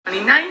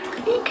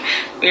29th week.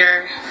 We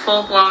are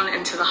full blown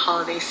into the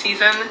holiday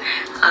season.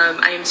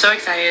 I am so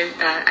excited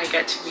that I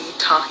get to be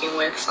talking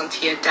with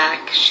Santia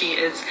Deck. She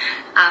is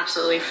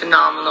absolutely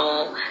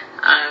phenomenal.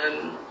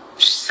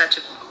 She's such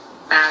a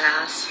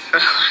badass, for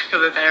lack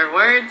of a better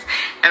words,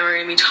 and we're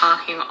going to be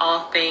talking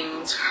all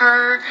things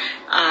her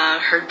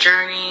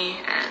journey,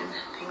 and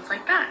things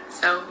like that.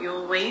 So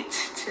you'll wait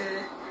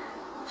to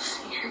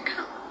see her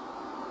come.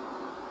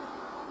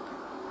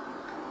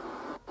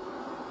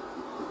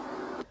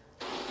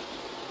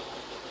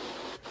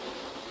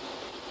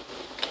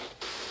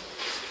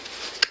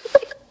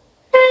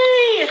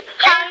 Hey!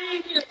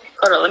 Hi!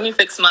 Hold on, let me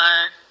fix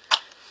my...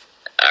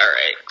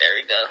 Alright, there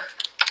we go.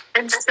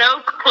 It's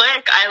so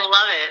quick. I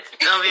love it.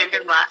 It'll be a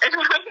good laugh. Good.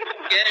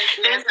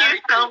 Thank you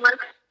so much.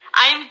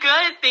 I'm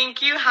good.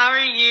 Thank you. How are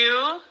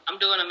you? I'm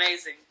doing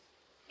amazing.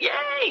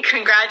 Yay.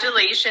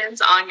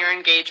 Congratulations on your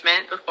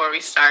engagement before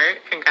we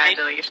start.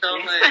 Congratulations.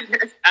 Thank you so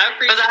much. I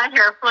appreciate Was that a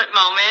hair flip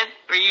moment?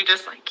 Were you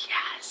just like,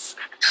 yes?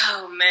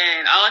 Oh,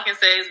 man. All I can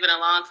say is it's been a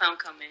long time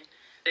coming.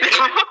 The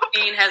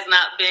scene has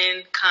not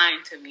been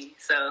kind to me,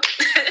 so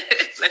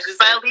let's just.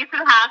 But at least it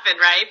happened,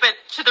 right? But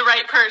to the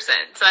right person.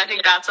 So I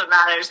think that's what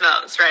matters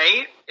most,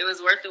 right? It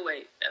was worth the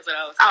wait. That's what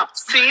I was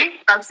saying. Oh, see?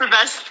 That's the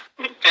best.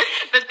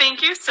 But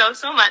thank you so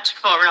much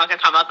for, we're not going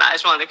to talk about that. I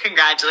just wanted to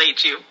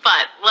congratulate you.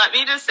 But let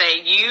me just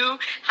say, you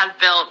have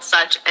built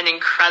such an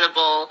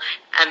incredible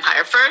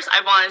empire. First,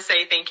 I want to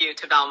say thank you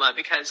to Velma,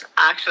 because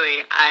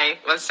actually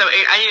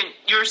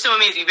you were so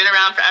amazing. You've been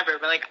around forever,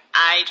 but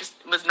I just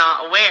was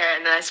not aware.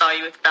 And then I saw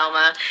you with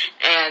Velma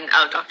and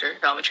Dr.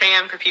 Velma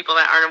Tram, for people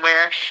that aren't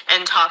aware,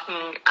 and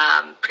talking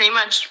pretty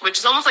much, which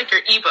is almost like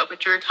your ebook,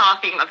 but you were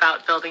talking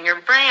about building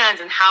your brand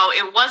and how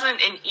it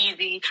wasn't an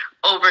easy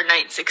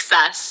overnight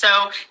success. So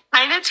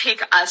kind of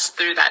take us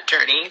through that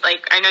journey.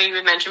 I know you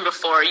had mentioned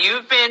before, you were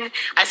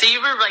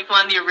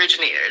one of the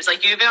originators.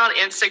 You've been on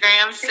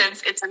Instagram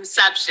since its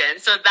inception.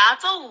 So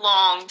that's a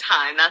long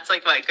time. That's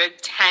what,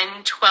 good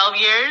 10, 12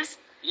 years?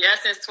 Yeah,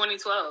 since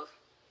 2012.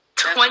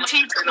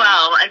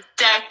 2012, a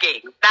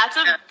decade. That's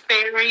a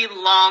very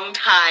long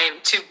time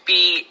to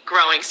be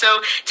growing.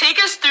 So take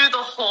us through the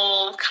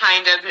whole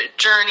kind of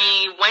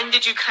journey. When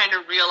did you kind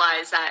of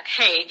realize that,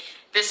 hey,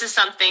 this is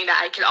something that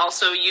I could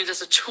also use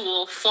as a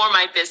tool for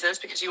my business,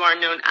 because you are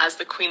known as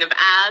the Queen of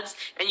Ads,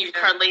 and you've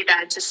parlayed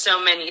that into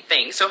so many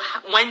things. So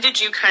when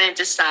did you kind of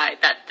decide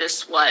that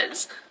this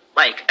was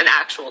an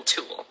actual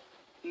tool?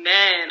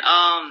 Man,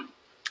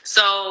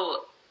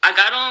 so I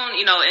got on,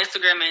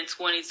 Instagram in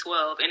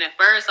 2012, and at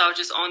first I was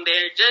just on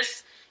there,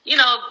 just,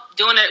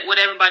 doing what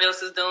everybody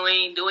else is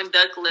doing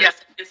duck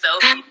lists and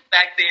selfies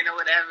back then or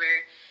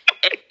whatever.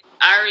 And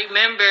I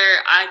remember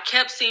I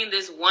kept seeing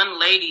this one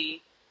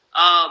lady.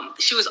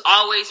 She was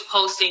always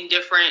posting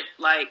different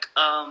like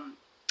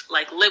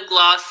lip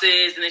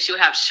glosses, and then she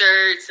would have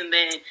shirts, and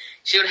then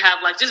she would have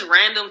just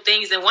random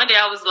things. And one day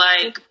I was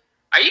like,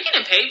 "Are you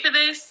getting paid for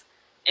this?"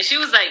 And she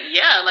was like,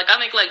 "Yeah, I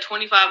make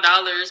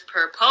 $25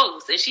 per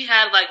post." And she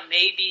had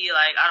maybe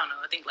I don't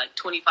know, I think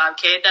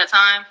 25K at that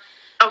time.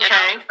 Okay. And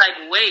I was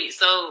like, "Wait,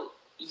 so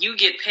you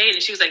get paid?"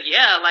 And she was like,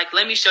 "Yeah,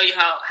 let me show you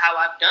how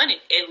I've done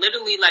it." And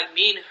literally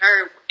me and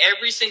her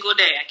every single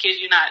day, I kid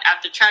you not,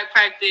 after track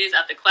practice,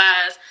 after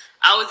class,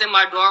 I was in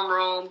my dorm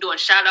room doing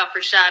shout out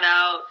for shout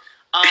out.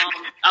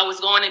 I was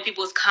going in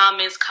people's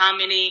comments,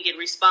 commenting and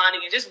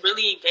responding, and just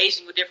really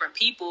engaging with different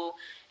people.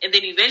 And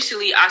then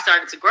eventually I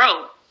started to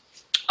grow.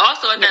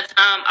 Also at that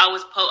time, I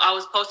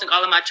was posting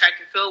all of my track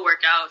and field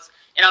workouts,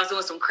 and I was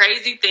doing some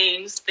crazy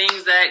things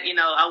that,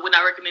 I would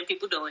not recommend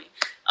people doing.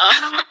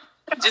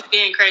 Just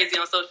being crazy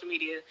on social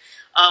media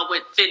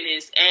with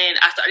fitness. And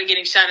I started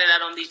getting shouted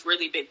out on these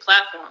really big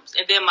platforms.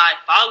 And then my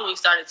following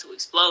started to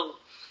explode.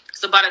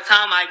 So by the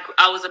time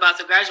I was about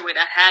to graduate,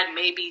 I had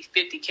maybe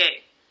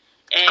 50K.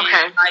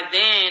 And by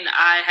then,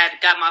 I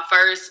had got my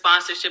first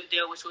sponsorship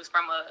deal, which was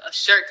from a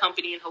shirt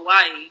company in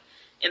Hawaii.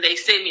 And they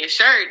sent me a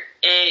shirt.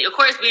 And of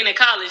course, being in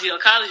college,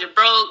 college, you're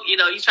broke, you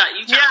try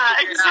yeah,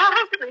 to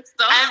exactly.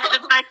 So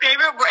and my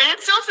favorite word, and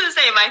it's still to this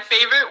day, my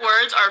favorite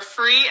words are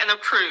free and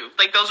approved.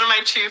 Those are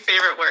my two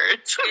favorite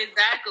words.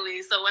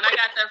 Exactly. So when I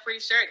got that free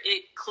shirt,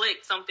 it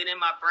clicked something in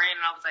my brain,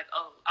 and I was like,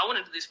 oh, I want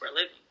to do this for a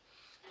living.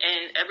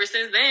 And ever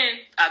since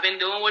then, I've been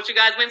doing what you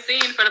guys been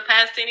seeing for the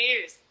past 10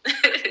 years.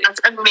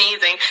 That's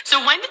amazing. So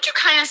when did you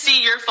kind of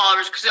see your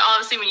followers? Because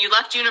obviously when you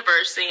left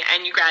university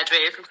and you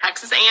graduated from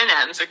Texas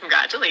A&M, so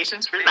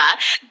congratulations for that.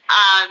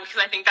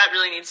 Because I think that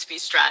really needs to be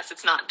stressed.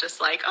 It's not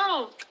just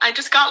oh, I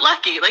just got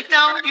lucky.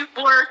 No, you've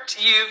worked,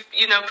 you've,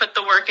 put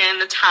the work in,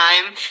 the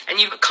time, and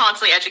you've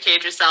constantly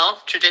educated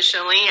yourself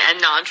traditionally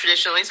and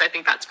non-traditionally. So I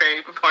think that's very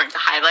important to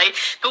highlight.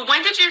 But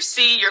when did you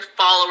see your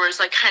followers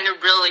kind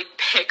of really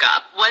pick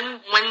up? When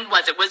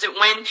was it? Was it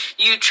when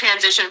you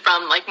transitioned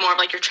from more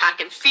of your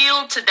track and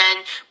field to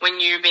then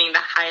when you're being the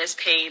highest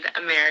paid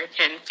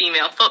American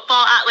female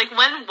football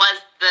when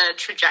was the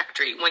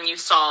trajectory when you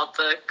saw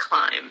the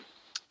climb?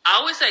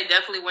 I would say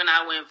definitely when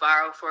I went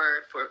viral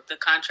for the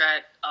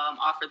contract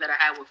offer that I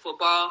had with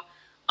football.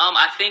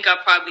 I think I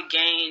probably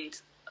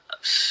gained,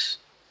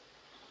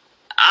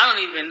 I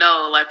don't even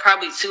know, like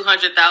probably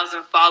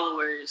 200,000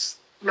 followers.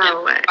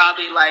 No way.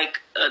 Probably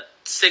like a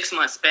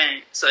 6-month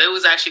span. So it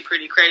was actually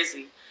pretty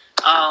crazy.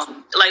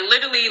 Like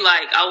literally,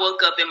 like I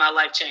woke up and my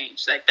life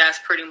changed. Like that's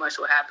pretty much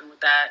what happened with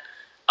that.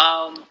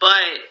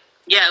 But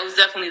yeah, it was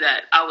definitely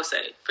that, I would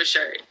say, for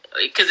sure.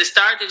 Because it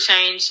started to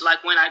change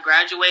like when I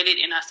graduated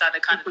and I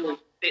started kind of doing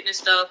fitness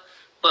stuff.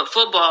 But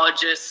football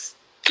just,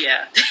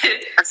 yeah.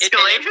 It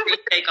didn't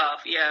take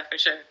off. Yeah, for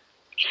sure.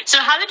 So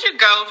how did you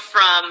go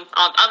from,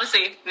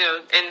 obviously,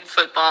 in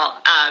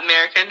football,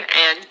 American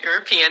and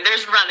European,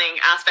 there's running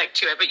aspect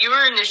to it, but you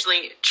were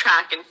initially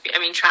track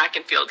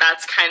and field.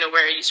 That's kind of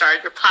where you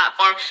started your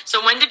platform.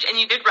 So and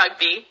you did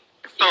rugby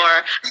for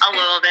a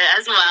little bit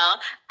as well.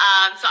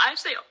 So I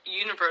actually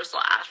universal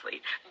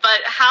athlete,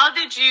 but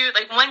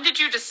when did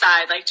you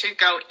decide to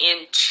go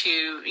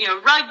into,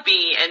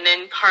 rugby and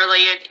then parlay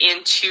it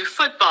into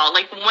football?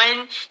 Like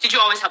when did you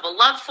always have a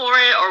love for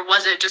it, or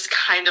was it just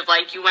kind of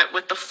like you went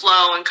with the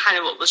flow and kind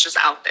of what was just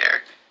out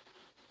there?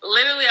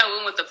 Literally, I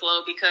went with the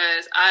flow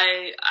because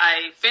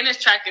I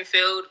finished track and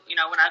field,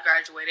 when I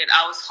graduated.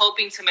 I was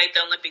hoping to make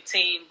the Olympic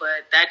team,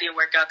 but that didn't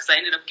work out because I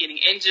ended up getting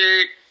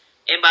injured.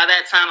 And by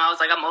that time, I was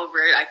like, I'm over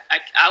it.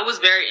 I was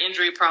very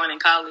injury prone in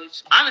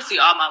college. Honestly,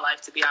 all my life,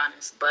 to be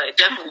honest, but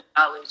definitely in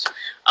college.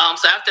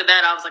 So after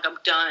that, I was like, I'm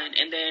done.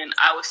 And then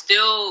I was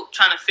still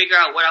trying to figure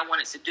out what I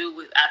wanted to do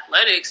with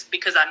athletics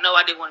because I know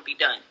I didn't want to be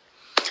done.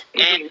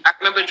 And I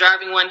remember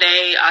driving one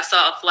day, I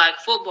saw a flag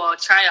football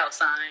tryout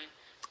sign.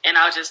 And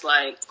I was just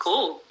like,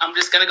 cool, I'm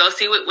just going to go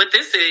see what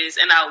this is.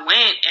 And I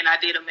went and I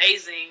did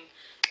amazing.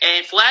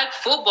 And flag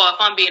football, if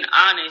I'm being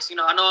honest,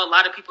 I know a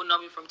lot of people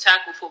know me from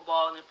tackle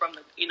football and from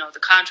the, the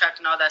contract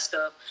and all that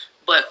stuff.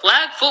 But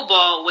flag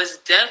football was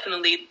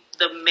definitely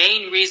the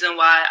main reason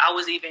why I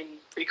was even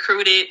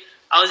recruited.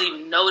 I was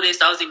even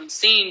noticed. I was even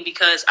seen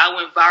because I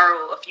went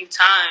viral a few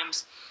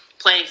times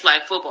playing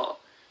flag football.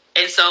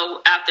 And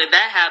so after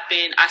that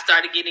happened, I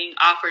started getting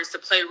offers to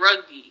play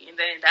rugby. And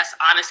then that's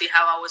honestly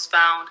how I was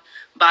found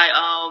by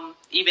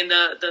even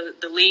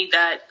the league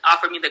that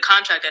offered me the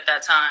contract at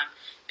that time.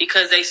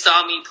 Because they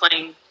saw me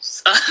playing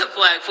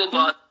flag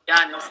football, to be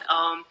honest.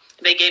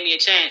 They gave me a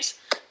chance.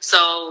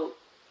 So,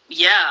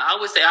 yeah, I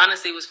would say,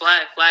 honestly, it was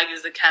flag. Flag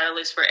is the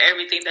catalyst for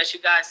everything that you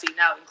guys see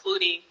now,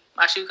 including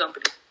my shoe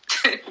company.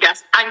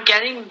 Yes, I'm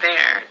getting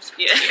there.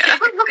 Yeah.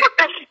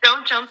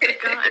 Don't jump the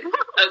gun.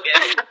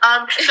 Okay.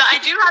 So I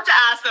do have to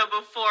ask, though,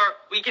 before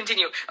we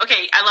continue.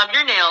 Okay, I love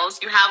your nails.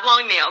 You have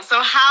long nails.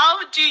 So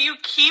how do you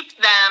keep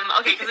them?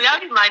 Okay, because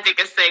that was my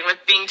biggest thing with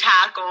being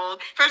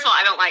tackled. First of all,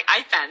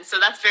 I fence, so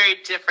that's very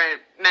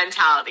different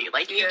mentality.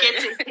 Like, you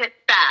get to hit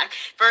back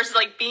versus,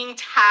 being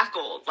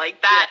tackled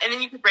like that. Yeah. And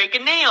then you can break a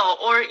nail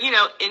or,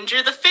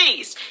 injure the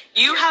face.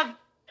 You have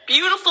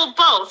beautiful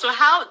both. So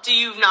how do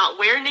you not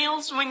wear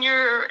nails when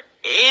you're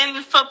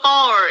in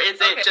football, or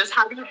is it just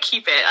how do you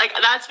keep it?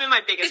 That's been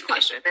my biggest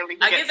question. Then we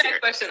can I get that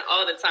question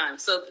all the time.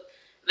 So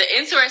the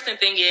interesting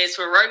thing is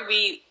for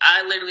rugby,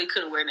 I literally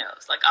couldn't wear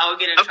nails. I would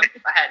get in trouble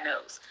if I had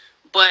nails.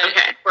 But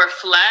for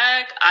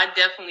flag, I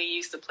definitely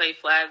used to play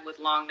flag with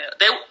long nails.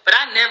 But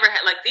I never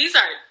had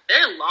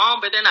they're long,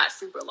 but they're not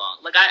super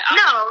long. They're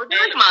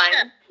like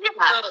mine. Yeah.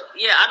 So,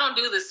 I don't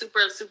do the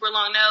super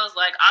long nails.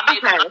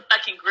 I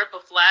can grip a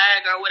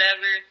flag or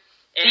whatever,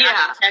 and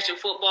I can catch a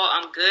football.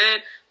 I'm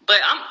good. But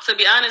to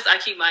be honest, I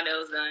keep my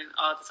nails done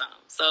all the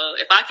time. So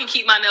if I can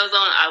keep my nails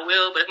on, I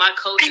will. But if my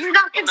coach, and you're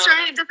not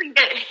concerned it doesn't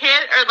get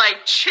hit or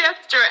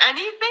chipped or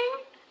anything.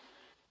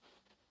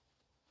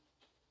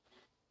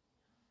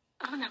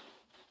 Oh no!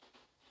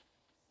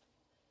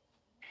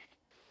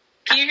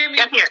 Can you hear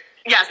me? I'm here.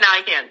 Yes, now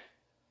I can.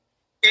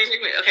 Can you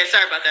hear me? Okay,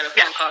 sorry about that. A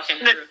phone call came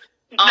through.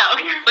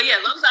 But yeah,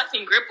 as long as I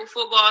can grip a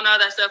football and all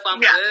that stuff, I'm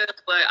good.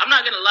 But I'm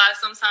not gonna lie,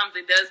 sometimes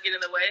it does get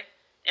in the way.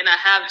 And I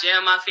have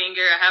jammed my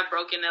finger. I have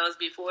broken nails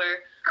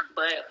before,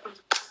 but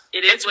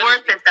it's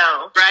worth it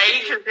though,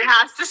 right?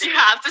 Because you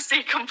have to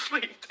stay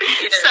complete.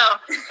 Yeah.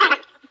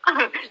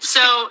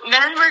 So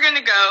then we're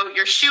gonna go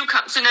your shoe.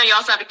 So now you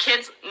also have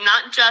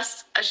not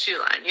just a shoe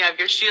line. You have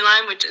your shoe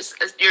line, which is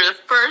you're the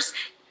first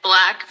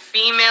Black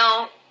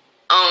female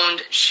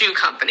owned shoe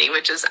company,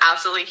 which is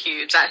absolutely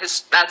huge.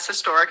 That's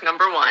historic,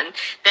 number one.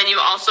 Then you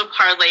also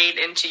parlayed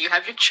into, you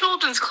have your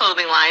children's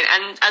clothing line,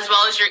 and as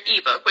well as your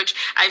ebook, which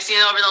I've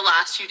seen over the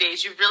last few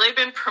days. You've really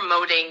been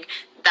promoting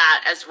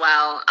that as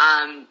well,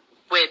 and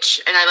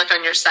I looked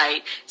on your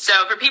site. So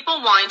for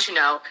people wanting to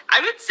know,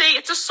 I would say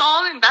it's a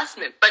solid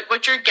investment, but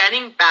what you're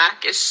getting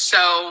back is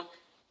so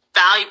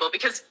valuable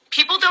because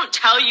people don't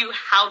tell you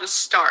how to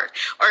start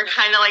or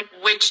kind of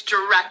which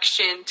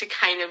direction to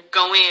kind of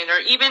go in, or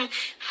even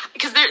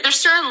because there's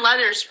certain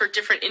letters for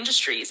different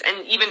industries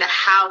and even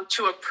how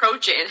to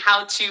approach it and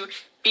how to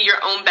be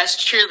your own best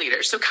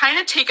cheerleader. So kind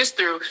of take us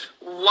through,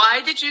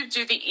 why did you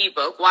do the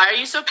ebook? Why are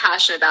you so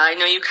passionate about it? I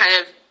know you kind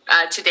of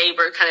today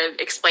we're kind of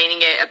explaining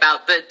it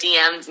about the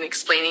DMs and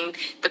explaining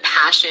the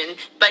passion,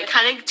 but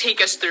kind of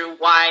take us through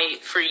why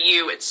for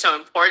you it's so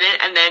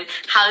important, and then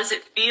how does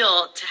it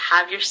feel to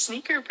have your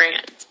sneaker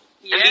brand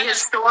and be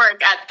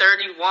historic at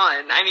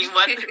 31? I mean,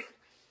 what?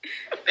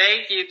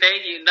 Thank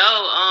you.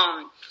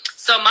 No,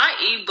 so my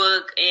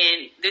ebook,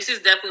 and this is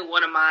definitely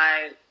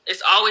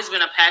it's always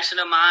been a passion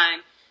of mine,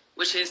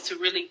 which is to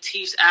really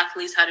teach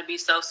athletes how to be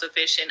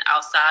self-sufficient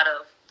outside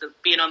of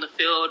being on the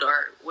field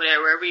or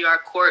whatever, wherever you are,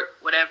 court,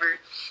 whatever,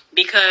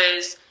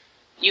 because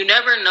you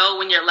never know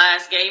when your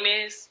last game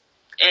is.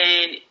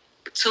 And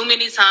too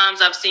many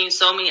times I've seen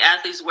so many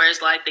athletes where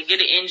it's like they get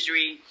an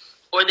injury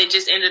or they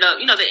just ended up,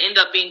 they end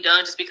up being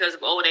done just because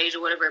of old age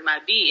or whatever it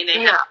might be, and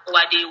they have no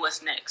idea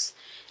what's next.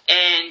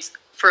 And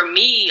for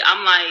me,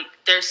 I'm like,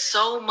 there's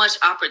so much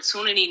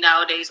opportunity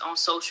nowadays on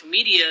social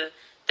media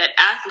that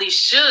athletes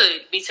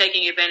should be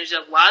taking advantage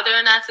of while they're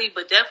an athlete,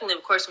 but definitely,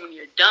 of course, when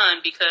you're done,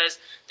 because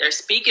there's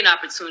speaking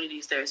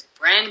opportunities, there's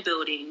brand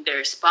building,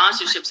 there's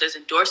sponsorships, there's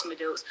endorsement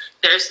deals.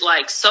 There's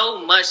like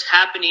so much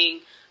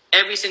happening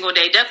every single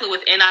day, definitely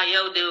with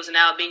NIL deals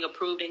now being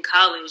approved in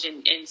college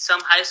and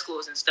some high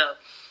schools and stuff.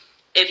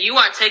 If you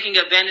aren't taking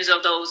advantage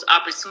of those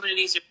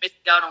opportunities, you're missing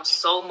out on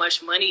so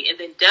much money. And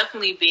then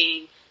definitely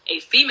being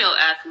a female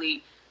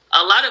athlete,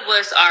 a lot of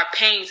us are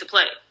paying to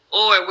play,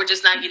 or we're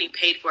just not getting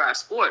paid for our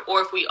sport.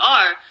 Or if we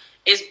are,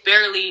 it's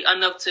barely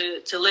enough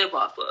to live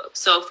off of.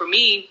 So for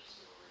me,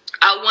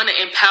 I want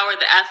to empower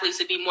the athletes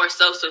to be more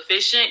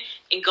self-sufficient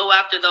and go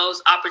after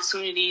those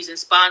opportunities and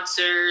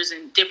sponsors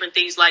and different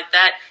things like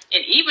that.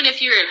 And even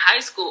if you're in high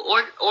school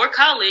or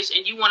college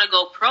and you want to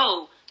go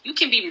pro, you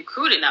can be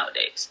recruited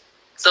nowadays.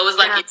 So it's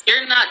like, if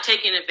you're not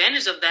taking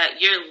advantage of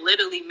that, you're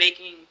literally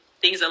making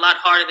things a lot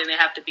harder than they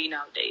have to be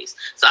nowadays.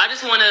 So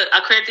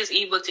I created this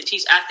ebook to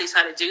teach athletes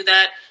how to do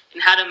that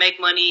and how to make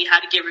money,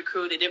 how to get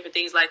recruited, different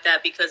things like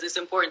that, because it's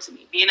important to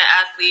me. Being an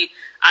athlete,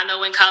 I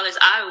know in college,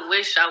 I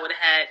wish I would have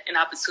had an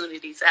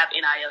opportunity to have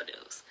NIL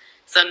deals.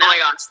 So now, oh my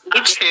gosh, me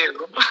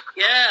too.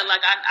 Yeah,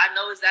 like I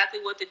know exactly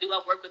what to do.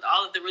 I've worked with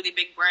all of the really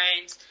big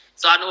brands,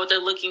 so I know what they're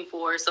looking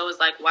for. So it's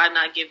like, why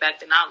not give back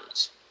the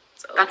knowledge?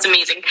 So that's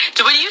amazing.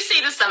 So what do you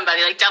say to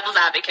somebody like devil's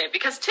advocate?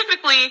 Because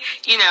typically,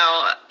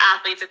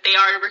 athletes, if they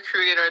are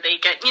recruited or they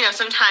get,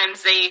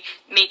 sometimes they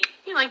make,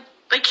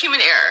 like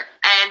human error,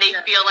 and they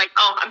feel like,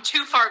 oh, I'm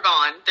too far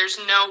gone. There's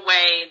no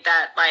way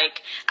that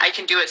like I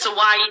can do it. So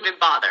why even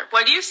bother?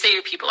 What do you say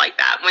to people like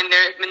that when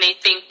they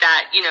think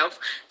that,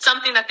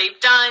 something that they've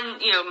done,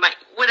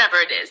 whatever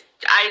it is?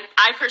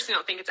 I personally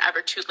don't think it's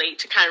ever too late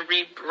to kind of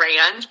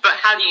rebrand, but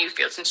how do you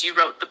feel since you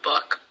wrote the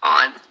book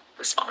on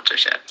the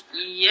sponsorship?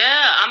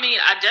 Yeah, I mean,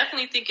 I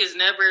definitely think it's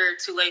never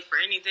too late for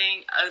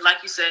anything.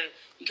 Like you said,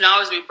 you can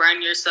always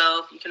rebrand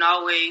yourself. You can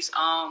always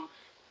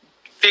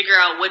figure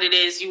out what it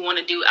is you want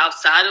to do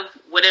outside of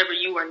whatever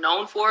you are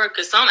known for.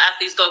 Because some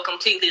athletes go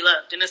completely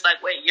left, and it's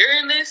like, wait, you're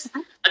in this?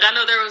 Like, I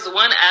know there was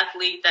one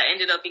athlete that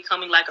ended up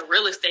becoming like a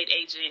real estate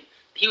agent.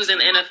 He was in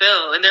the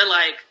NFL, and they're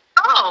like,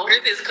 oh,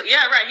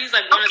 yeah, right. He's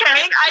like,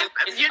 okay,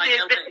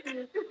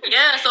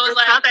 yeah. So it's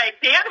like, not that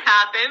it can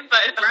happen,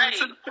 but right.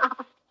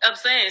 I'm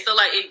saying, so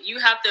like, you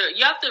have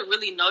to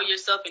really know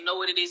yourself and know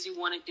what it is you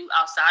want to do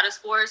outside of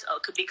sports,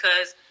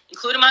 because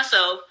including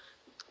myself,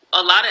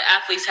 a lot of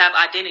athletes have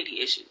identity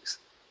issues.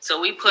 So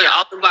we put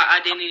all of our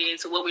identity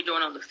into what we're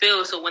doing on the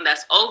field. So when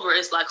that's over,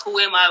 it's like, who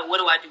am I? What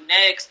do I do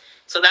next?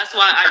 So that's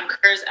why I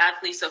encourage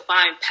athletes to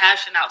find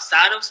passion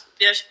outside of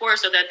their sport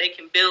so that they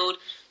can build,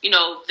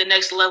 the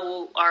next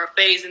level or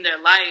phase in their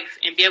life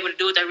and be able to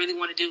do what they really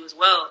want to do as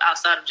well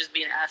outside of just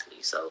being an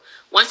athlete. So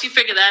once you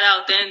figure that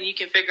out, then you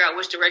can figure out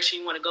which direction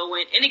you want to go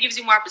in, and it gives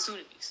you more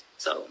opportunities.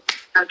 So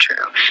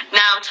true.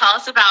 Now tell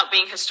us about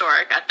being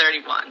historic at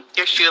 31,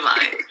 your shoe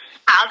line.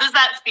 How does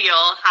that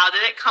feel? How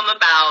did it come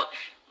about?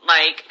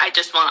 Like, I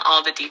just want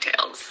all the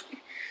details.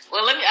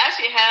 Well, let me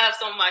actually have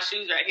some of my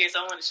shoes right here, so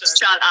I want to show you.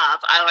 Shut up.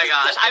 Oh my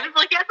gosh. I was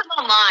looking at them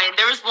online.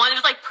 There was one that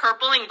was like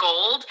purple and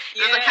gold. It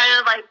was like kind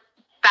of like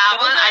that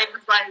one. I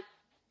was like,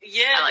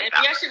 yeah, I like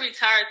and we actually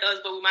retired those,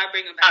 but we might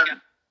bring them back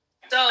out.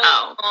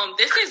 So,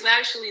 this is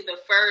actually the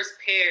first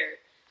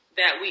pair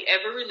that we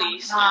ever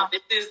released.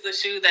 This is the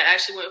shoe that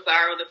actually went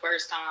viral the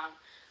first time.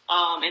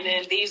 And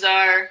then these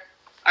are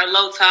our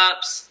low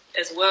tops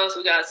as well.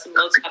 So we got some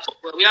low tops.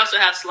 But we also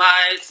have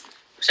slides,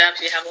 which I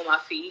actually have on my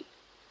feet.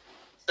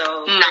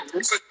 So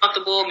super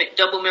comfortable,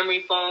 double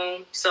memory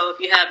foam. So if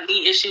you have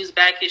knee issues,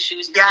 back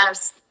issues,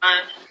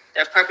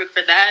 they're perfect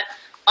for that.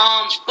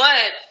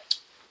 But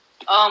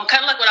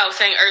kind of like what I was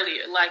saying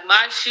earlier, like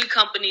my shoe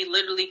company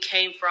literally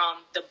came from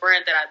the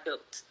brand that I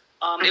built.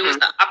 It was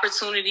the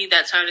opportunity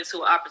that turned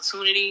into an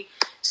opportunity.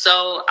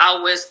 So I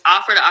was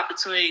offered an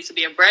opportunity to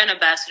be a brand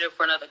ambassador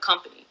for another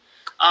company,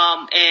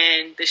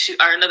 and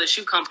another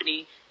shoe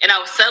company. And I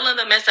was selling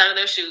the mess out of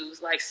their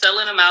shoes, like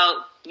selling them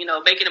out,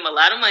 making them a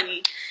lot of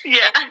money.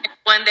 Yeah. And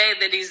one day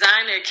the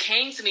designer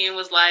came to me and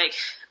was like,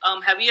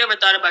 have you ever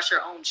thought about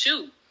your own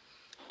shoe?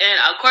 And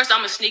of course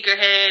I'm a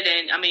sneakerhead.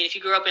 And I mean, if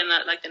you grew up in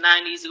like the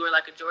 90s, you were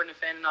like a Jordan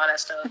fan and all that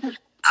stuff.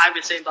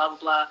 Iverson, blah, blah,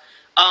 blah.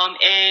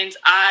 And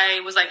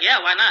I was like, yeah,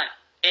 why not?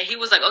 And he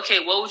was like,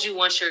 okay, what would you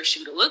want your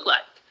shoe to look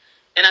like?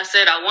 And I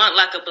said, I want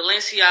like a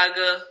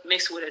Balenciaga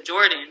mixed with a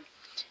Jordan.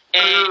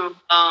 And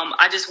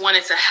I just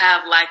wanted to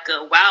have like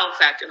a wow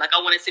factor. Like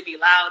I wanted to be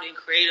loud and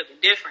creative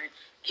and different.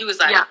 He was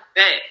like,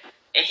 bet.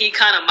 and he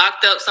kind of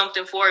mocked up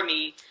something for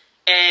me,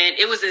 and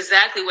it was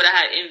exactly what I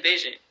had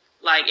envisioned,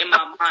 like in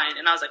my mind.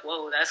 And I was like,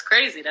 whoa, that's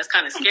crazy. That's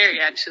kind of scary,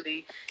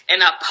 actually.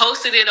 And I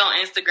posted it on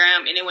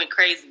Instagram, and it went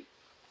crazy.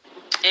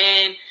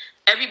 And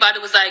everybody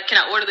was like, can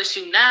I order the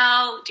shoe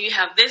now? Do you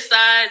have this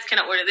size? Can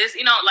I order this?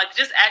 You know, like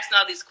just asking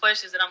all these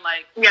questions. And I'm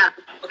like, yeah,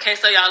 okay,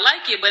 so y'all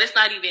like it, but it's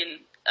not even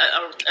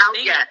a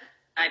thing,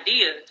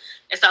 idea.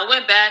 And so I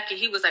went back, and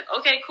he was like,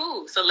 okay,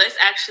 cool. So let's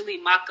actually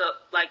mock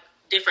up like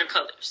different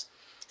colors.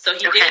 So he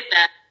did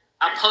that.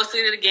 I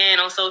posted it again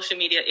on social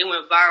media. It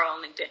went viral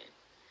on LinkedIn.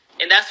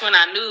 And that's when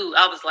I knew,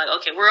 I was like,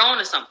 okay, we're on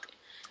to something.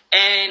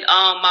 And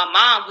my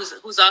mom,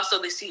 who's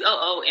also the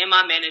COO and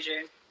my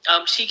manager,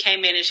 she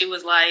came in and she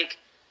was like,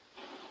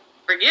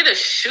 forget a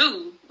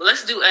shoe, but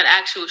let's do an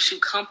actual shoe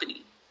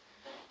company.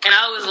 And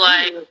I was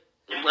like,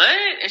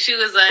 what? And she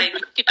was like,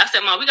 I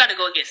said, Mom, we got to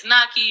go against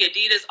Nike,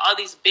 Adidas, all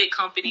these big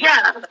companies.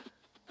 Yeah.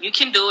 You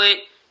can do it.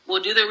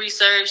 We'll do the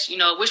research, you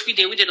know, which we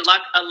did. We did a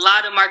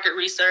lot of market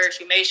research.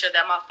 We made sure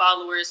that my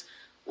followers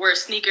were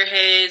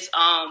sneakerheads.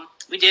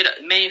 We did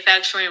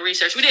manufacturing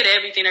research. We did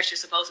everything that you're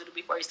supposed to do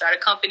before you start a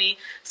company.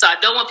 So I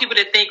don't want people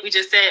to think we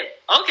just said,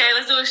 okay,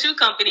 let's do a shoe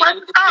company.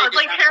 It's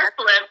like hair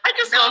flip. I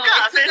just woke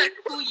up. It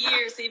took like 2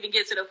 years to even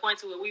get to the point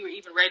to where we were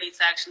even ready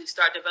to actually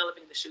start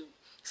developing the shoe.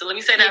 So let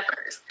me say that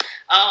first.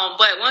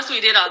 But once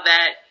we did all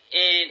that,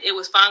 and it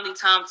was finally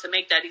time to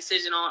make that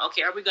decision on,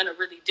 okay, are we going to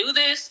really do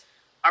this?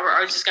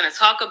 Are we just going to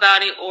talk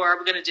about it? Or are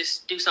we going to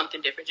just do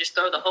something different? Just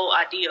throw the whole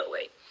idea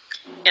away.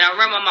 And I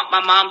remember my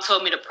mom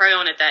told me to pray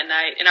on it that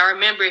night. And I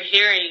remember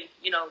hearing,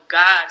 you know,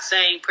 God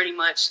saying pretty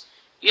much,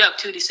 you have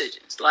two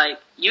decisions. Like,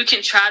 you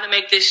can try to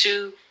make this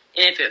shoe,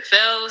 and if it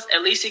fails,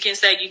 at least you can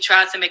say you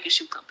tried to make a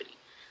shoe company.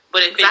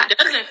 But if it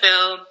doesn't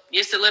fail,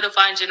 you're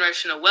solidifying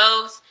generational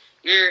wealth.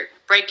 You're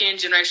breaking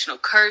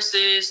generational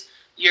curses.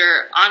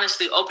 You're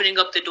honestly opening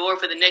up the door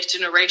for the next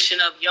generation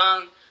of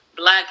young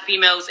Black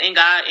females and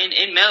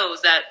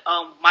males that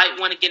might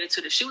want to get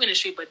into the shoe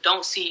industry but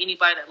don't see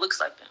anybody that looks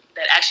like them,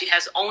 that actually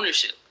has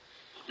ownership.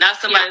 Not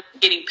somebody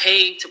getting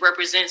paid to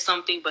represent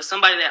something, but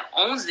somebody that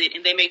owns it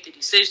and they make the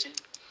decision.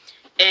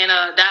 And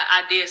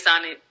that idea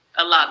sounded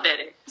a lot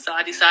better. So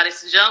I decided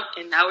to jump,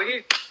 and now we're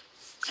here.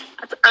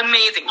 That's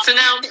amazing. So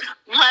now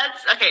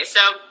so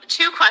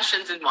 2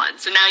 questions in one.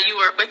 So now you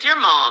work with your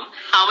mom.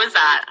 How was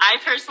that? I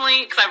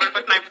personally, because I work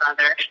with my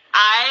brother,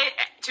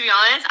 to be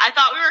honest, I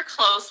thought we were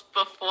close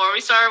before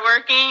we started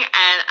working.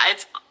 And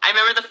I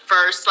remember the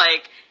first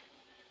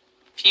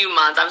few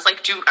months, I was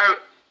like,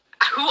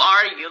 who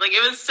are you? Like,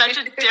 it was such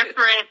a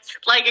different,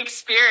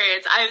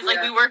 experience. I was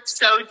like, we worked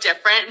so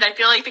different. And I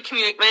feel like when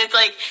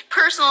it's,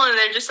 personal and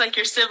they're just,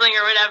 your sibling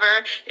or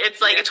whatever,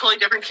 it's, a totally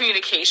different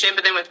communication.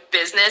 But then with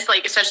business,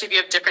 especially if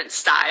you have different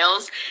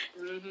styles,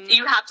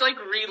 you have to,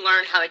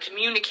 relearn how to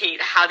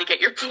communicate, how to get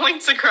your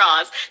points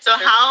across. So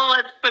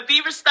but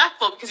be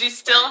respectful, because you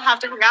still have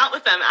to hang out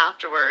with them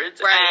afterwards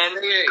and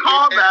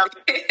call them.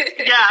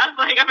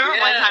 I remember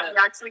one time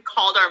we actually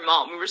called our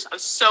mom. I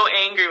was so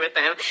angry with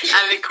them.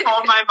 And we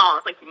called my mom. I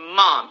was like,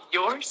 Mom,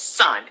 your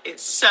son is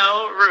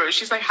so rude.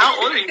 She's like,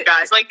 how old are you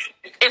guys?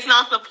 It's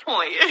not the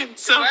point.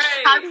 So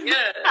how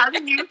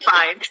do you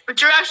find?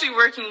 But you're actually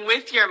working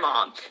with your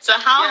mom. So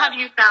how have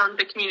you found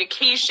the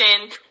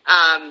communication?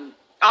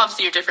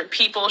 Obviously, you're different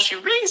people. She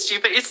raised you,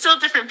 but it's still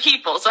different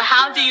people. So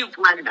how do you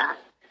blend that?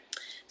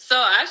 So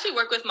I actually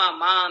work with my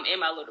mom and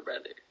my little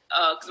brother,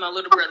 because my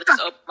little brother is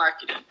open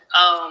marketing.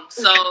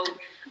 So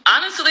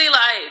honestly,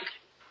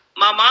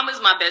 my mom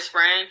is my best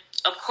friend.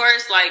 Of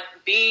course,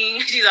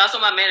 she's also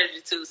my manager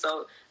too.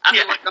 So I've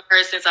been working with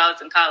her since I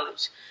was in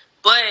college.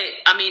 But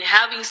I mean,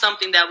 having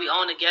something that we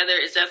own together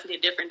is definitely a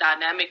different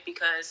dynamic,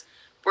 because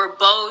we're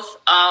both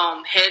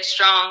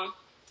headstrong.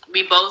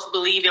 We both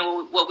believe in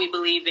what we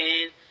believe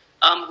in.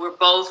 We're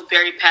both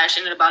very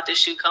passionate about this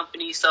shoe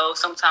company. So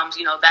sometimes,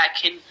 that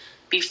can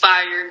be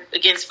fire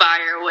against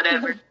fire or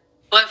whatever.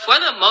 But for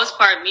the most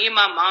part, me and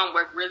my mom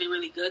work really,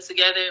 really good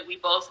together. We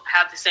both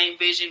have the same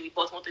vision. We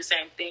both want the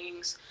same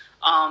things.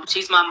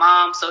 She's my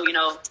mom, so,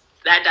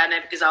 that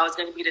dynamic is always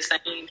going to be the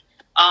same.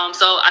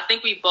 So I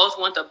think we both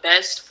want the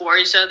best for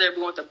each other.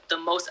 We want the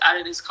most out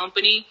of this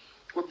company.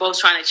 We're both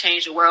trying to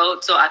change the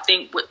world. So I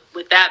think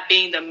with that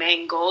being the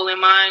main goal in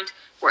mind,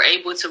 we're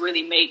able to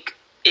really make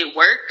it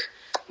work.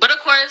 But of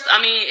course,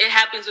 I mean, it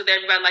happens with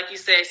everybody. Like you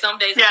said, some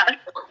days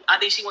I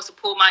think she wants to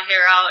pull my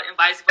hair out and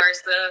vice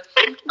versa.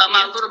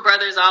 My little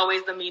brother is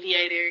always the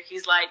mediator.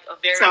 He's a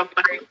very calm,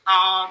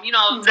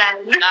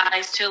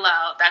 guys, chill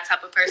out, that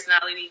type of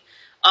personality.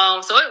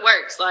 So it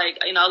works. I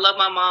love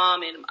my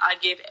mom, and I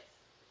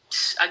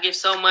give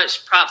so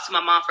much props to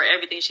my mom for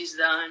everything she's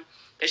done.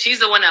 Because she's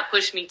the one that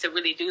pushed me to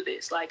really do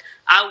this.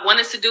 I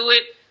wanted to do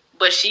it,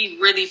 but she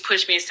really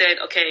pushed me and said,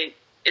 okay,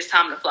 it's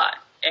time to fly.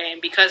 And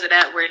because of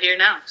that, we're here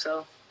now.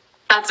 So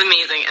that's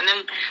amazing. And then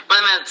one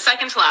of my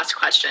second to last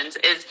questions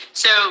is,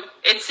 so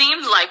it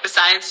seems like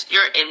besides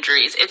your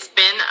injuries, it's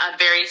been a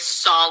very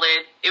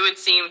solid, it would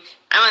seem,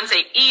 I wouldn't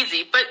say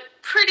easy, but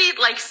pretty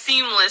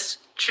seamless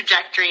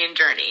trajectory and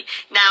journey.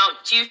 Now,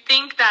 do you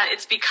think that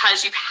it's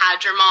because you've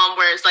had your mom,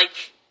 whereas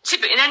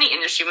in any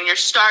industry, when you're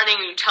starting,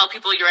 you tell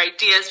people your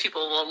ideas,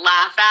 people will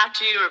laugh at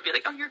you or be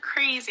like, "Oh, you're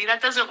crazy.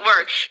 That doesn't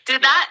work."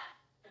 Did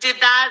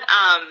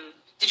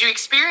you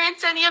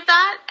experience any of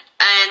that?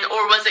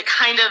 Or was it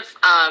kind of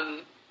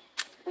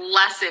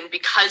lessened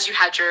because you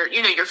had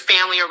your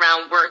family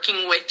around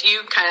working with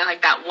you, kind of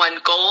like that one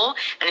goal?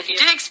 And if you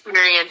did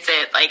experience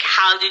it, like,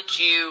 how did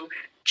you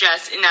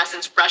just, in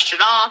essence, brush it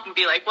off and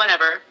be like,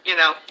 whatever,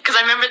 because I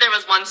remember there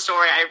was one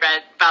story I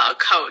read about a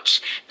coach.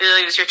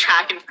 It was your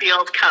track and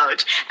field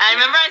coach. And I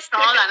remember I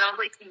saw that and I was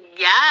like,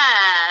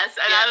 yes.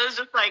 And I was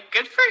just like,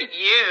 good for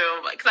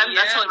you. Because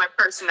that's totally my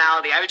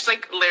personality. I would just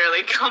like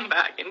literally come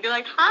back and be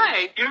like,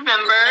 hi, do you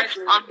remember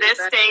on this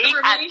date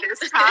at this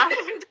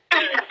time?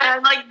 And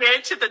I'm like, there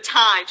to the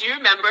time. Do you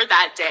remember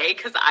that day?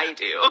 Because I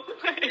do.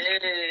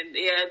 And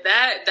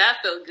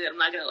that felt good. I'm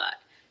not going to lie.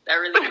 That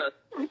really felt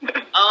good.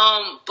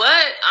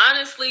 But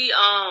honestly,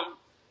 I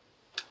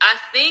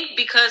think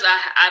because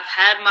I've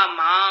had my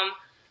mom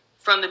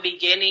from the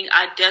beginning,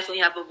 I definitely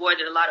have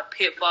avoided a lot of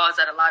pitfalls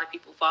that a lot of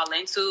people fall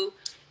into.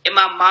 And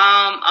my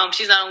mom,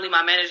 she's not only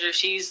my manager,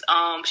 she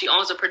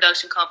owns a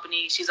production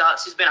company. She's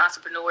been an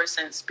entrepreneur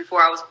since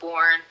before I was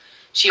born.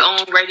 She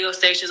owned radio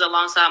stations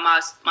alongside my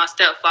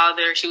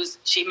stepfather.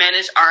 She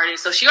managed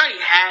artists, so she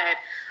already had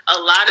a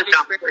lot of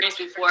experience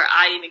before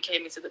I even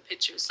came into the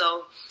picture.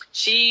 So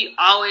she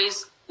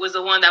always was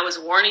the one that was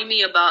warning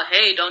me about,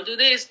 hey, don't do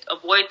this,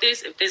 avoid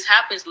this. If this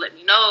happens, let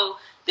me know.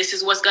 This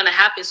is what's gonna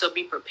happen, so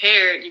be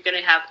prepared. You're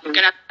gonna have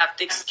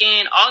thick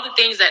skin. All the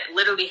things that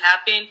literally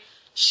happen,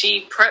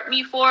 she prepped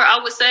me for. I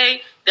would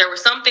say there were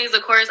some things,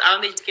 of course, I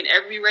don't think you can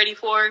ever be ready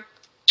for.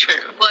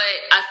 True. But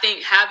I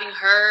think having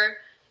her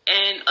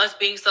and us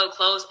being so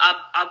close,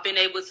 I've been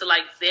able to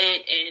like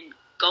vent and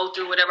go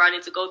through whatever I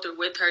need to go through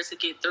with her to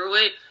get through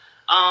it.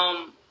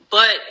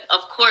 But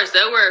of course,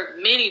 there were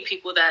many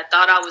people that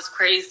thought I was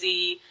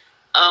crazy,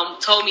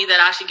 told me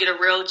that I should get a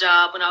real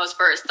job when I was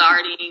first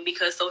starting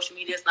because social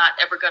media is not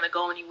ever going to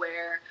go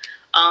anywhere.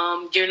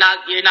 You're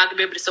not going to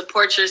be able to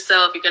support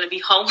yourself. You're going to be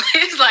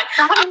homeless. Like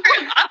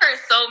I've heard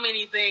so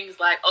many things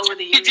like over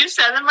the years. Could you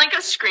send them like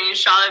a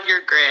screenshot of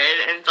your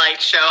grid and like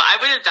show? I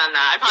would have done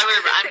that. I probably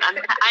would have.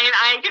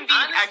 I can be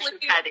extra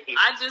petty.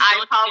 I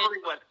probably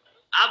would.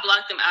 I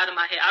blocked them out of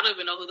my head. I don't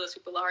even know who those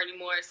people are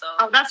anymore. So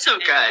that's so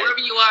good. Whoever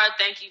you are,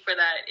 thank you for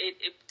that.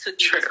 It took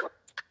me this far.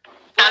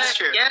 That's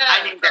true. Yeah,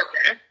 I didn't get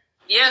there.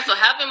 Yeah, so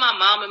having my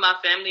mom and my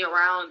family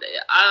around,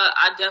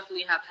 I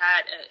definitely have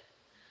had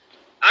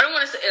I don't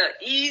want to say an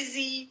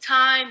easy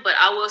time, but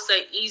I will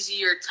say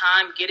easier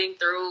time getting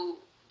through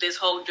this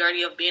whole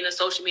journey of being a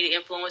social media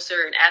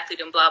influencer and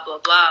athlete and blah, blah,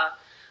 blah.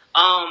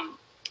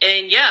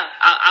 And yeah,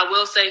 I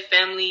will say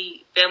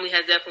family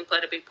has definitely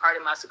played a big part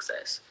in my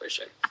success, for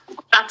sure.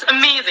 That's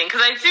amazing,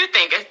 because I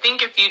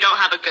think if you don't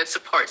have a good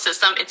support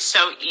system, it's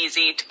so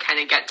easy to kind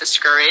of get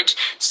discouraged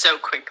so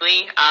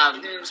quickly.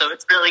 So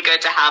it's really good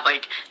to have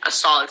like a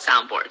solid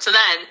soundboard. So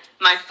then,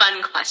 my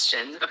fun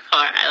question before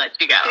I let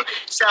you go.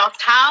 So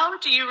how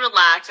do you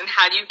relax and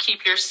how do you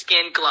keep your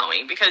skin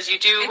glowing? Because you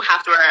do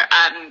have to wear,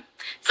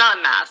 it's not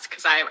a mask,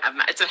 because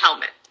it's a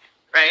helmet.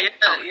 Right?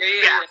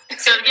 Yeah.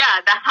 So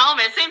the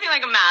helmet, same thing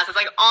like a mask. It's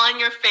like on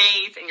your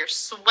face and you're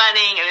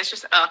sweating and it's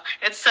just,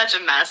 it's such a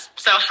mess.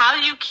 So how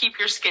do you keep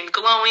your skin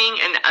glowing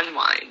and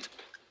unwind?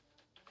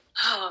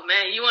 Oh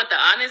man, you want the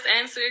honest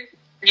answer?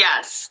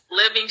 Yes.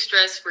 Living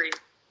stress-free.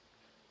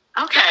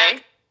 Okay.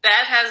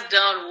 That has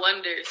done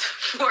wonders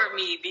for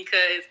me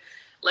because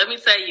let me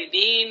tell you,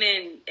 being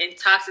in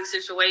toxic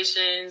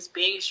situations,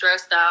 being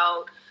stressed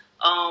out,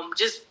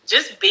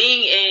 just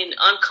being in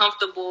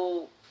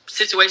uncomfortable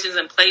situations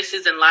and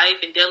places in life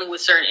and dealing with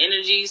certain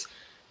energies,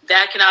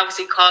 that can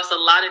obviously cause a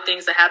lot of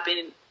things to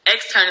happen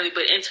externally,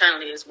 but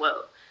internally as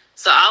well.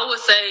 So I would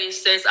say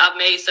since I've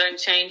made certain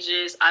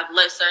changes, I've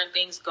let certain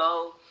things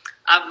go,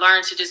 I've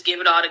learned to just give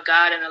it all to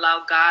God and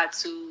allow God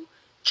to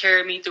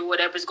carry me through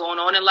whatever's going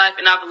on in life.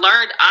 And I've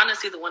learned,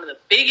 honestly, one of the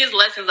biggest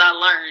lessons I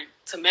learned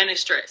to manage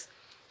stress.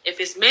 If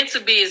it's meant to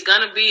be, it's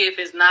going to be. If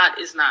it's not,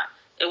 it's not.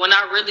 And when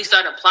I really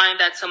started applying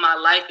that to my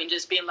life and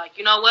just being like,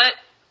 you know what?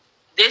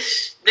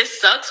 This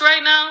sucks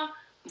right now,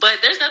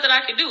 but there's nothing I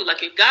can do.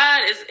 Like, if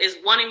God is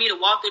wanting me to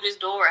walk through this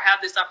door or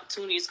have this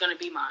opportunity, it's going to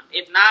be mine.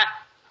 If not,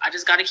 I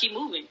just got to keep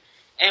moving.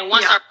 And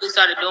once I really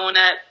started doing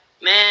that,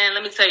 man,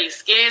 let me tell you,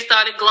 skin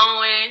started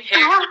glowing,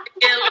 hair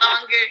getting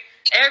longer,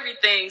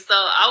 everything. So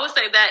I would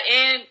say that,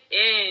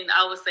 and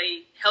I would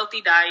say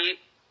healthy diet,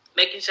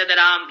 making sure that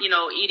I'm,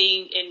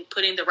 eating and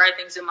putting the right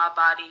things in my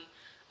body,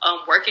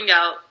 working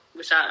out,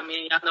 which y'all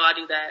know I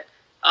do that.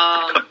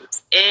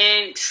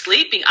 And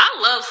sleeping. I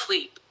love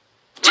sleep.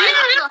 I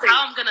don't know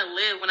how I'm gonna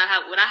live when I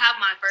have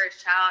my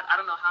first child. I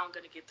don't know how I'm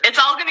gonna get through. It's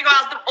all gonna go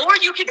out. Or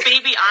you could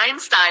baby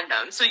Einstein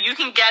them, so you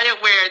can get it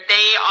where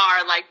they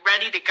are like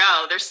ready to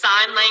go. There's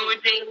sign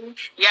languaging.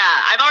 Yeah,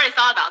 I've already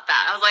thought about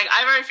that. I was like,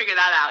 I've already figured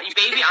that out. You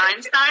baby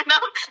Einstein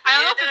them. I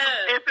don't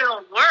know if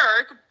it'll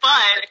work,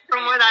 but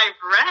from what I've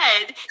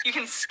read, you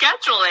can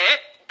schedule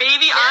it.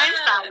 Baby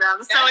Einstein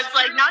them, so it's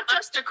like not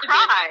just to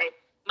cry.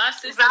 My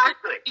sister,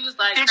 she was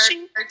like her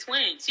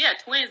twins. She had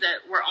twins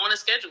that were on a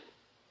schedule.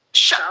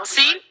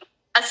 See?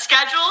 A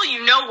schedule,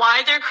 you know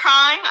why they're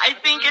crying. I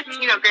think it's,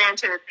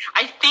 granted,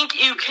 I think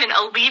you can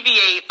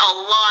alleviate a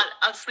lot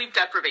of sleep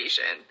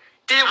deprivation.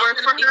 Did it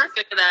work for her?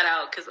 Figure that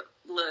out, because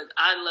look,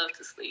 I love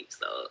to sleep,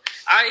 so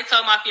I already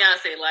told my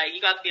fiance, like,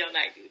 you got to be on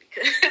night duty.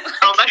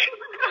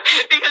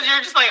 Because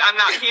you're just like, I'm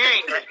not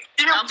hearing it.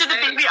 Did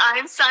the baby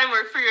Einstein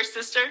work for your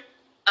sister?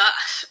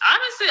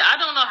 Honestly, I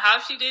don't know how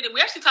she did it. We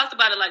actually talked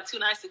about it like 2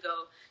 nights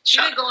ago. She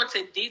didn't go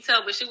into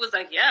detail, but she was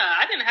like, yeah,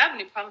 I didn't have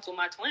any problems with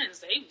my twins.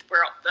 They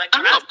were like,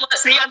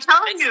 see, I'm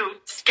telling you,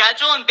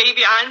 schedule and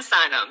baby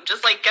Einstein them.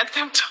 Just like get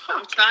them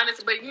I'm trying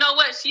to, but you know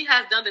what? She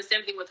has done the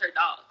same thing with her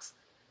dogs.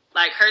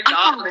 Like, her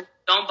dogs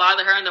don't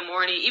bother her in the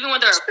morning, even when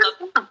they're a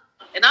puppy.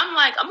 And I'm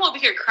like, I'm over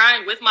here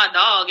crying with my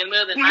dog in the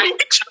middle of the night,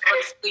 trying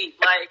to sleep.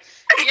 Like,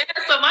 yeah,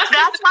 so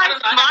that's why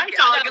my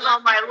dog is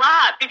on my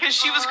lap, because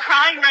she was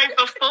crying right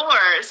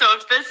before. So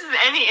if this is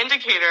any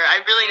indicator, I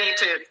really need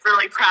to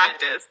really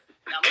practice.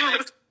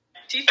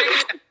 She figured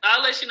it out.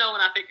 I'll let you know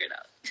when I figure it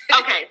out.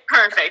 Okay,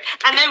 perfect.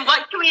 And then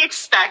what can we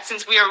expect,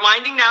 since we are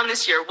winding down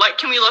this year? What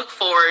can we look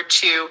forward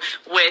to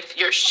with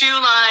your shoe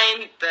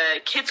line,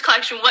 the kids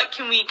collection? What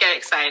can we get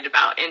excited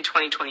about in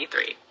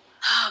 2023?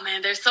 Oh,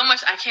 man, there's so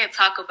much I can't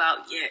talk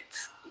about yet.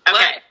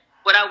 Okay. But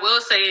what I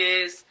will say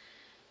is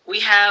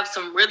we have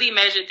some really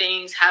major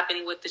things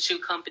happening with the shoe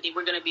company.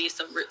 We're going to be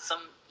some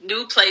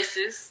new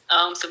places,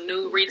 some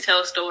new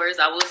retail stores.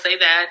 I will say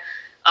that.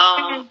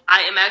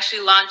 I am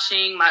actually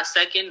launching my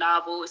second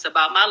novel. It's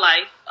about my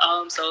life.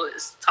 So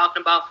it's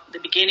talking about the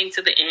beginning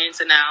to the end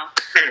to now.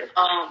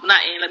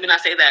 Not end. Let me not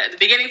say that. The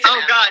beginning to now.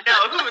 Oh, God,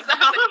 no. Who was that?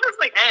 It was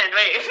like end.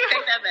 Wait.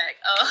 Take that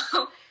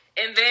back.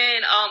 And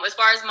then as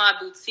far as my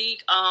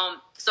boutique,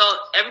 so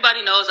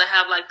everybody knows I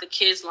have like the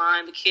kids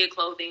line, the kid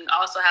clothing. I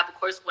also have, of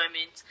course,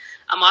 women's.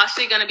 I'm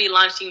actually going to be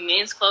launching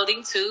men's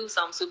clothing too,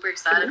 so I'm super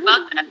excited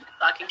about that.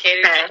 So I can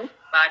cater to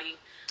everybody.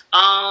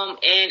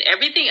 And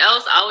everything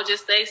else, I would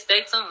just say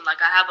stay tuned.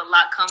 Like, I have a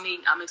lot coming.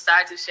 I'm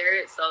excited to share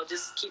it, so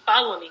just keep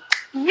following me.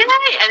 Yay!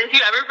 And if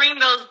you ever bring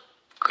those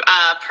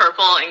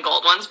purple and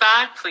gold ones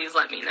back, please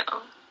let me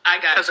know. I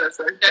got it.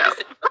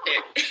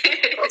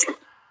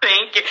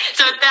 Thank you.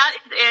 So that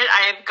is it.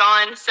 I have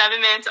gone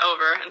 7 minutes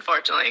over,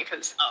 unfortunately,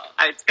 because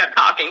I kept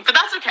talking. But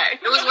that's okay.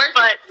 It was worth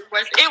it.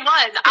 It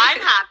was. I'm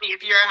happy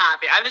if you're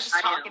happy. I was just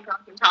talking.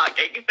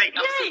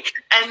 Yay.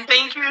 And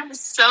thank you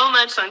so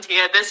much,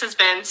 Santia. This has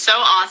been so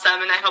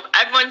awesome, and I hope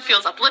everyone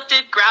feels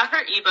uplifted. Grab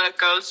her ebook.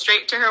 Go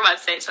straight to her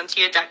website,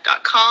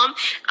 santiadeck.com.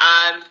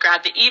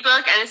 Grab the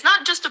ebook. And it's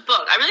not just a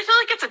book. I really feel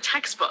like it's a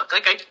textbook,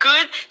 like a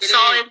good,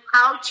 solid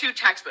how-to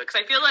textbook.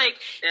 Because I feel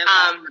like...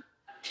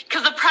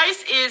 because the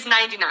price is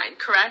 $99,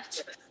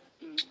 correct?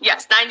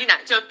 Yes,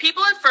 $99. So if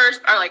people at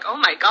first are like, oh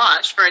my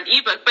gosh, for an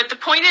ebook, but the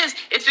point is,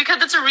 it's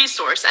because it's a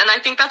resource, and I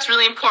think that's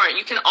really important.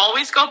 You can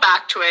always go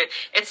back to it.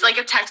 It's like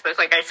a textbook,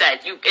 like I said.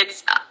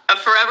 It's a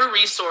forever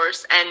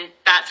resource, and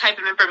that type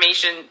of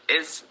information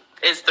is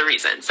the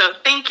reason. So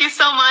thank you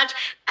so much.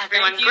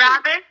 Everyone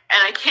grab it,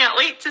 and I can't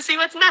wait to see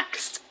what's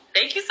next.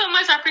 Thank you so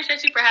much. I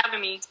appreciate you for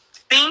having me.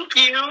 Thank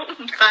you.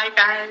 Bye,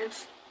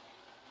 guys.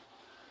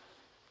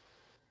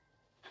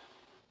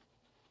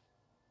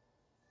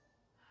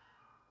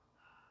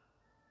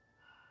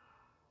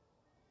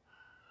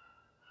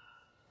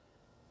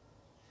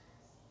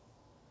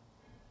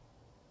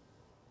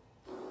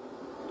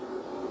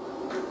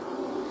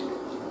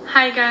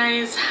 Hi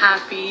guys,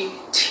 happy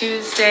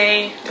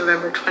Tuesday,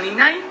 November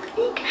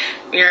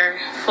 29th. We are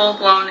full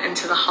blown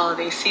into the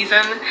holiday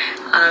season.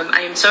 I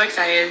am so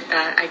excited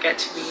that I get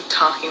to be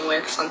talking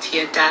with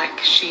Santia Deck.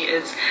 She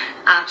is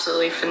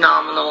absolutely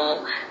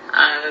phenomenal.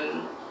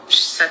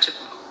 She's such a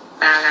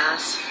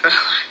badass, for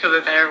lack of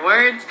a better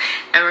words.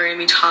 And we're going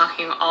to be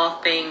talking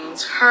all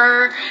things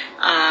her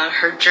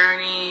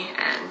journey,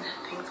 and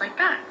things like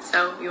that.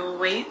 So we will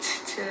wait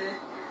to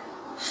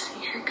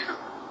see her come.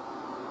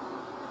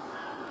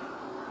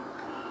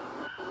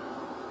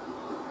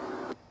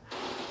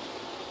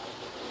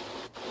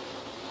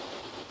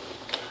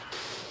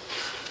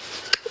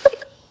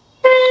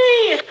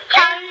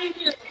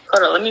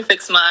 Hold on, let me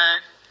fix my...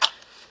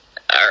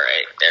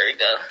 Alright, there we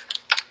go.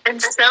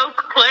 It's so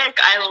quick.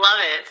 I love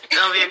it.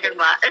 It'll be a good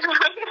live.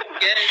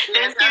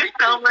 Yes, thank you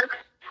so much.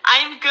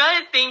 I'm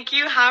good, thank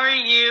you. How are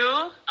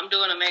you? I'm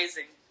doing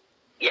amazing.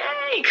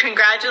 Yay!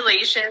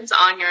 Congratulations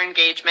on your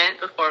engagement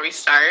before we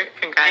start.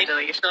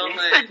 Congratulations. Thank you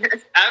so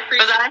much. I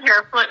appreciate. Was that a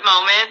hair flip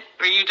moment?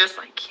 Were you just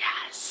like,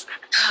 yes?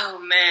 Oh,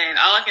 man.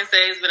 All I can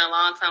say is it's been a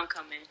long time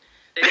coming.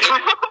 The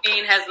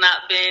queen has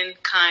not been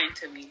kind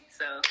to me,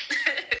 so...